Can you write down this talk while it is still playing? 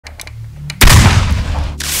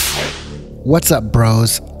What's up,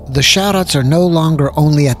 bros? The shoutouts are no longer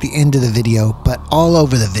only at the end of the video, but all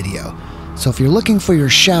over the video. So if you're looking for your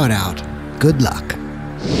shoutout, good luck.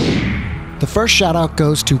 The first shoutout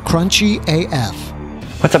goes to Crunchy AF.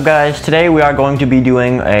 What's up, guys? Today we are going to be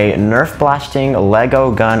doing a Nerf blasting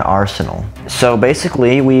Lego gun arsenal. So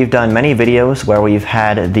basically, we've done many videos where we've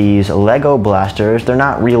had these Lego blasters. They're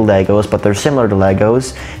not real Legos, but they're similar to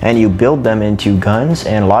Legos, and you build them into guns,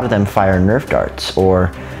 and a lot of them fire Nerf darts,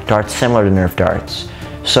 or darts similar to Nerf darts.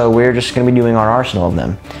 So we're just going to be doing our arsenal of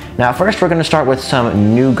them. Now first we're going to start with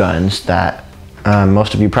some new guns that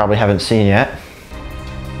most of you probably haven't seen yet.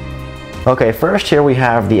 Okay, first here we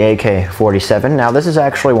have the AK-47. Now this is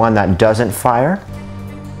actually one that doesn't fire,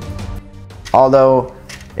 although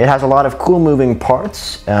it has a lot of cool moving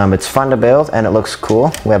parts. It's fun to build and it looks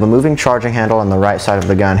cool. We have a moving charging handle on the right side of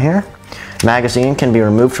the gun here. Magazine can be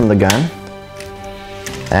removed from the gun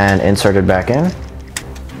and inserted back in.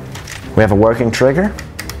 We have a working trigger.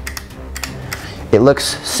 It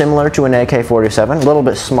looks similar to an AK-47, a little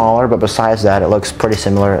bit smaller, but besides that it looks pretty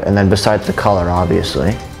similar, and then besides the color, obviously.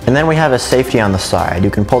 And then we have a safety on the side.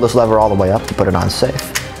 You can pull this lever all the way up to put it on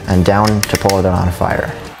safe, and down to pull it on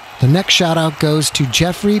fire. The next shoutout goes to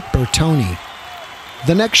Jeffrey Bertoni.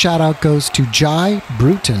 The next shoutout goes to Jai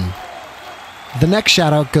Bruton. The next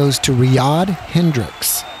shoutout goes to Riyadh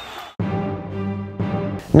Hendricks.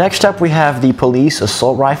 Next up we have the police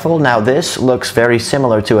assault rifle. Now this looks very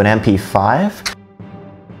similar to an MP5.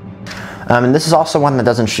 And this is also one that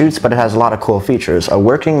doesn't shoot, but it has a lot of cool features. A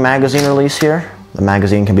working magazine release here. The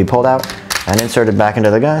magazine can be pulled out and inserted back into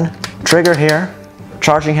the gun. Trigger here.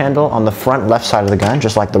 Charging handle on the front left side of the gun,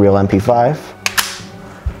 just like the real MP5.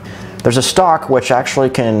 There's a stock which actually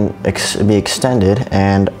can be extended,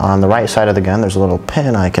 and on the right side of the gun there's a little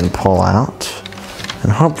pin I can pull out,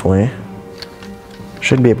 and hopefully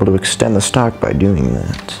should be able to extend the stock by doing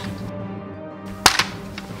that.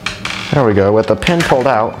 There we go. With the pin pulled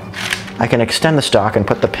out, I can extend the stock and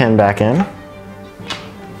put the pin back in,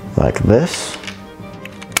 like this.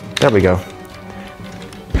 There we go.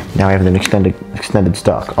 Now I have an extended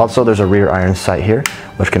stock. Also, there's a rear iron sight here,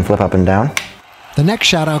 which can flip up and down. The next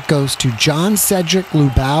shoutout goes to John Cedric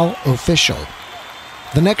Lubau Official.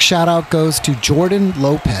 The next shoutout goes to Jordan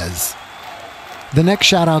Lopez. The next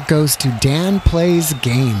shoutout goes to Dan Plays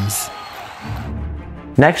Games.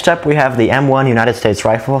 Next up we have the M1 United States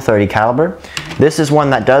Rifle 30 caliber. This is one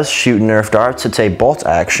that does shoot Nerf darts. It's a bolt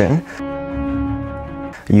action.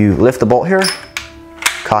 You lift the bolt here,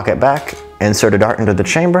 cock it back, insert a dart into the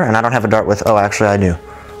chamber, and I don't have a dart with, oh actually I do.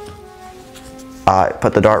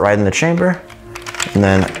 Put the dart right in the chamber, and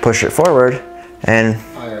then push it forward, and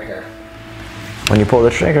fire here. When you pull the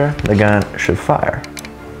trigger, the gun should fire.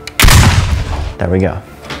 There we go.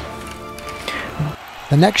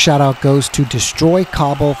 The next shoutout goes to Destroy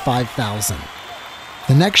Cobble 5000.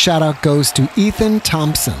 The next shoutout goes to Ethan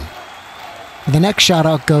Thompson. The next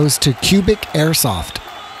shoutout goes to Cubic Airsoft.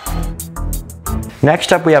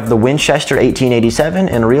 Next up we have the Winchester 1887.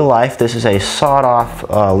 In real life this is a sawed-off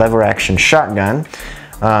lever action shotgun.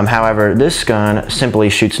 However, this gun simply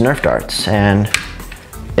shoots Nerf darts, and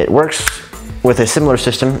it works with a similar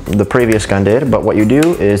system the previous gun did, but what you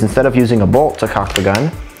do is instead of using a bolt to cock the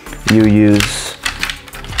gun, you use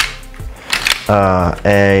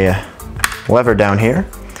a lever down here,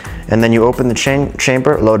 and then you open the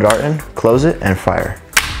chamber, load dart in, close it, and fire.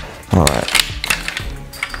 Alright.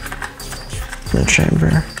 The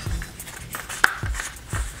chamber.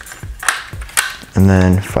 And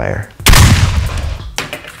then fire.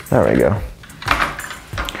 There we go.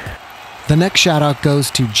 The next shoutout goes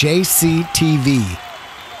to JCTV.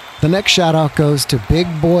 The next shoutout goes to Big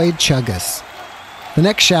Boy Chuggus. The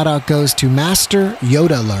next shoutout goes to Master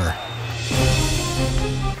Yodeler.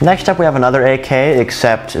 Next up we have another AK,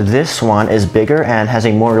 except this one is bigger and has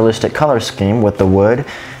a more realistic color scheme with the wood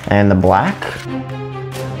and the black.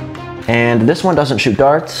 And this one doesn't shoot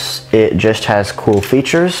darts, it just has cool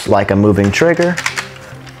features like a moving trigger,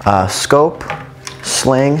 scope,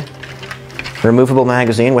 sling, removable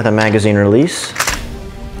magazine with a magazine release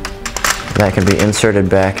that can be inserted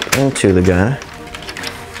back into the gun,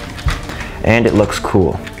 and it looks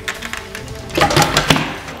cool.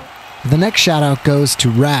 The next shoutout goes to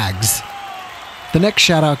Rags. The next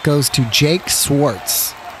shoutout goes to Jake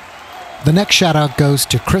Swartz. The next shoutout goes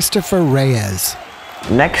to Christopher Reyes.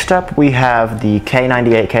 Next up we have the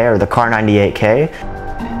K98K, or the Car 98K.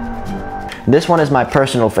 This one is my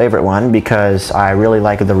personal favorite one because I really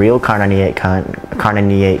like the real Car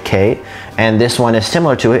 98K, and this one is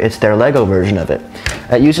similar to it. It's their Lego version of it.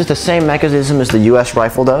 It uses the same mechanism as the US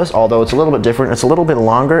rifle does, although it's a little bit different. It's a little bit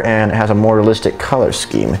longer and it has a more realistic color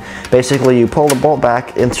scheme. Basically, you pull the bolt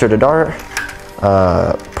back, insert a dart,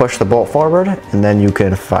 push the bolt forward, and then you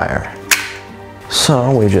can fire.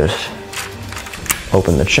 So we just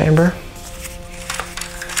open the chamber,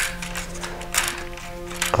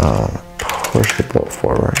 push the bolt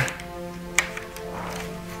forward,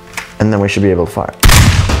 and then we should be able to fire.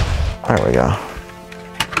 There we go.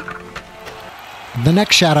 The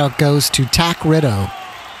next shoutout goes to Tak Rido.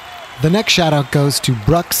 The next shoutout goes to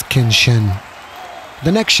Brukskinshin.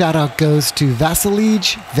 The next shoutout goes to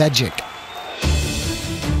Vasilij Vejic.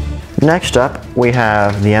 Next up, we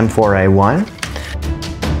have the M4A1.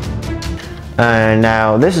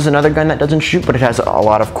 Now, this is another gun that doesn't shoot, but it has a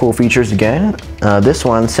lot of cool features again. This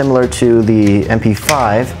one, similar to the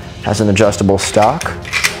MP5, has an adjustable stock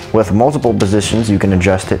with multiple positions you can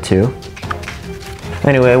adjust it to.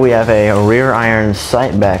 Anyway, we have a rear iron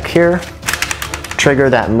sight back here. Trigger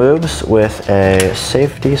that moves with a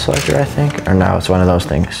safety selector, I think. Or no, it's one of those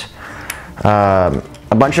things.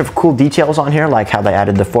 A bunch of cool details on here, like how they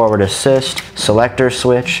added the forward assist, selector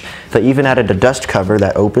switch. They even added a dust cover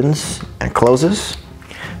that opens and closes.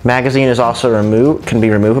 Magazine is also can be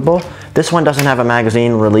removable. This one doesn't have a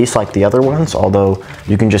magazine release like the other ones, although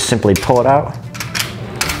you can just simply pull it out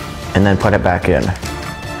and then put it back in.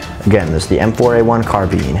 Again, this is the M4A1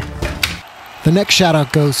 carbine. The next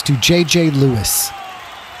shoutout goes to JJ Lewis.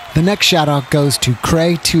 The next shoutout goes to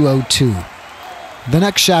Cray202. The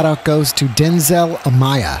next shoutout goes to Denzel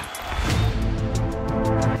Amaya.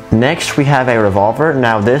 Next, we have a revolver.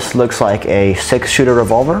 Now, this looks like a 6-shooter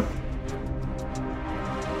revolver.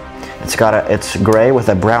 It's gray with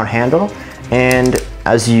a brown handle, and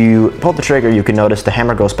as you pull the trigger, you can notice the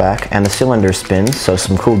hammer goes back and the cylinder spins, so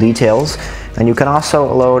some cool details. And you can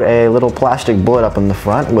also load a little plastic bullet up in the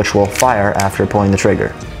front, which will fire after pulling the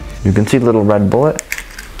trigger. You can see the little red bullet.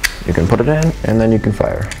 You can put it in, and then you can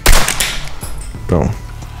fire. Boom.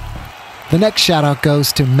 The next shoutout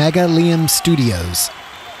goes to Mega Liam Studios.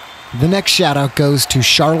 The next shoutout goes to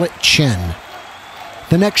Charlotte Chin.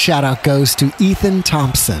 The next shoutout goes to Ethan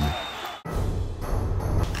Thompson.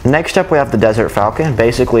 Next up, we have the Desert Falcon.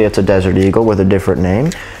 Basically, it's a Desert Eagle with a different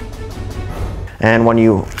name. And when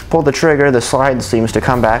you pull the trigger, the slide seems to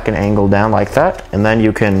come back and angle down like that, and then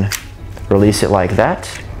you can release it like that.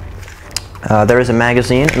 There is a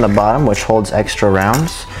magazine in the bottom which holds extra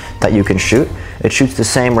rounds that you can shoot. It shoots the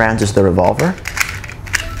same rounds as the revolver.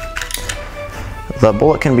 The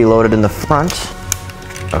bullet can be loaded in the front.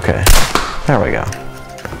 Okay, there we go.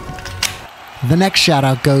 The next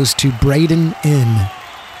shoutout goes to Braden Inn.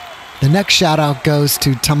 The next shoutout goes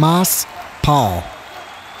to Tomas Paul.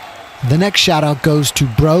 The next shoutout goes to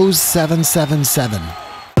Bros777.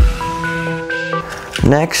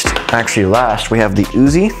 Next, actually last, we have the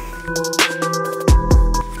Uzi.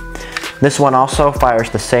 This one also fires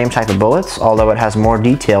the same type of bullets, although it has more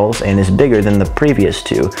details and is bigger than the previous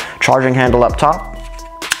two. Charging handle up top,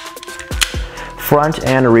 front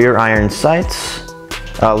and rear iron sights,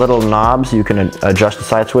 little knobs you can adjust the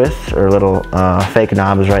sights with, or little fake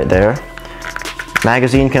knobs right there.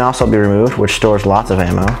 Magazine can also be removed, which stores lots of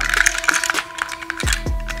ammo.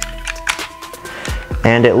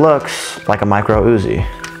 And it looks like a micro Uzi.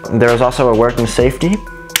 There is also a working safety.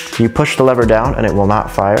 You push the lever down and it will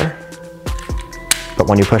not fire, but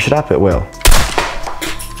when you push it up, it will.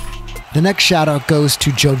 The next shoutout goes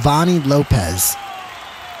to Giovanni Lopez.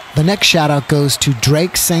 The next shoutout goes to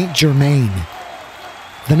Drake St. Germain.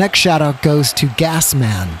 The next shoutout goes to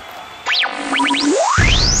Gasman.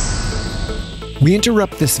 We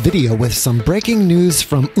interrupt this video with some breaking news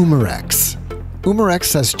from Umarex.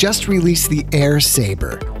 Umarex has just released the Air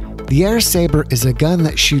Saber. The Air Saber is a gun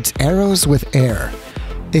that shoots arrows with air.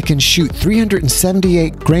 It can shoot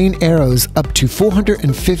 378 grain arrows up to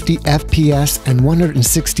 450 FPS and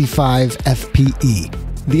 165 FPE.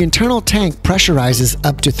 The internal tank pressurizes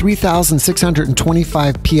up to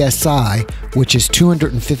 3,625 PSI, which is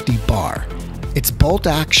 250 bar. It's bolt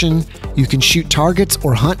action, you can shoot targets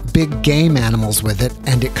or hunt big game animals with it,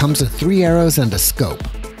 and it comes with 3 arrows and a scope.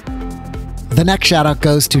 The next shoutout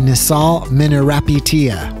goes to Nisal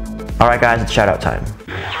Minirapitia. Alright guys, it's shoutout time.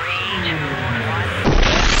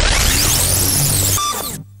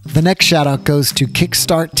 The next shoutout goes to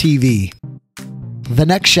Kickstart TV. The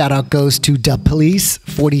next shoutout goes to Da Police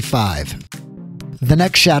 45. The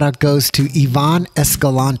next shoutout goes to Ivan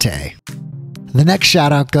Escalante. The next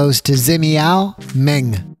shoutout goes to Zimiao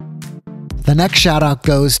Meng. The next shoutout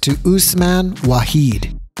goes to Usman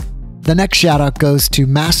Wahid. The next shoutout goes to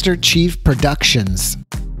Master Chief Productions.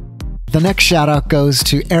 The next shoutout goes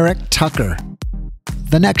to Eric Tucker.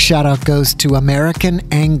 The next shoutout goes to American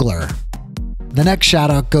Angler. The next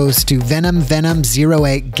shoutout goes to Venom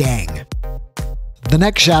 08 Gang. The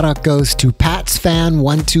next shout out goes to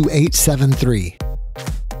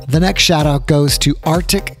PatsFan12873. The next shout out goes to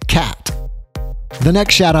Arctic Cat. The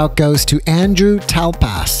next shout out goes to Andrew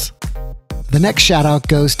Talpas. The next shout out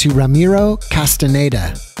goes to Ramiro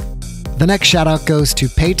Castaneda. The next shout out goes to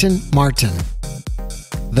Peyton Martin.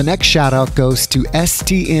 The next shout out goes to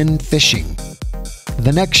STN Fishing.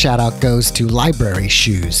 The next shout out goes to Library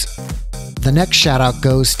Shoes. The next shout out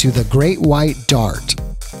goes to The Great White Dart.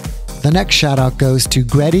 The next shout out goes to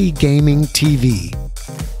Gretty Gaming TV.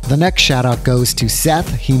 The next shout out goes to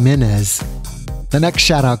Seth Jimenez. The next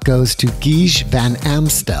shout out goes to Guige Van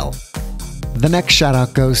Amstel. The next shout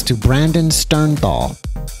out goes to Brandon Sternthal.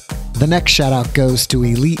 The next shout out goes to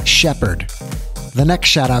Elite Shepherd. The next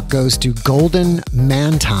shout out goes to Golden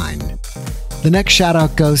Mantine. The next shout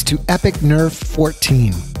out goes to Epic Nerf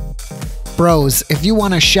 14. Bros, if you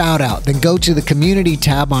want a shout out, then go to the community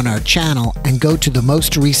tab on our channel and go to the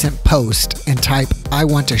most recent post and type I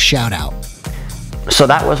want a shout out. So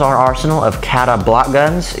that was our arsenal of Kata block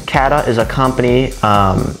guns. Kata is a company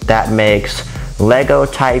that makes Lego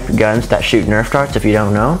type guns that shoot Nerf darts, if you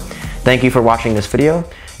don't know. Thank you for watching this video.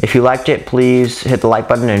 If you liked it, please hit the like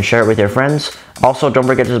button and share it with your friends. Also, don't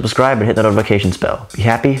forget to subscribe and hit the notifications bell. Be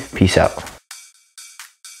happy, peace out.